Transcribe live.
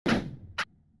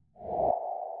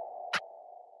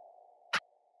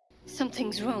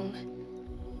Something's wrong.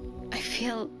 I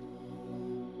feel...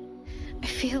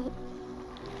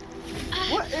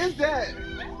 What is that?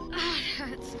 It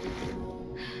hurts.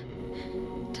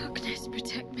 Darkness,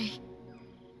 protect me.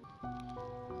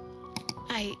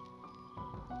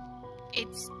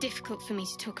 It's difficult for me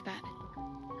to talk about.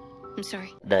 I'm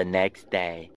sorry. The next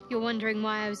day. You're wondering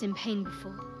why I was in pain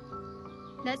before.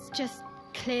 Let's just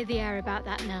clear the air about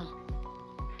that now.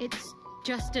 It's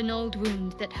just an old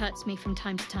wound that hurts me from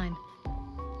time to time.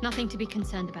 Nothing to be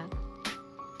concerned about.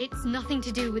 It's nothing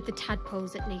to do with the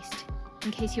tadpoles, at least,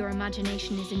 in case your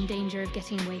imagination is in danger of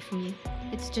getting away from you.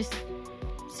 It's just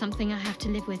something I have to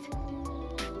live with.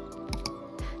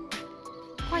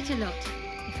 Quite a lot,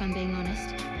 if I'm being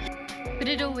honest. But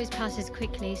it always passes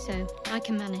quickly, so I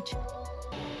can manage.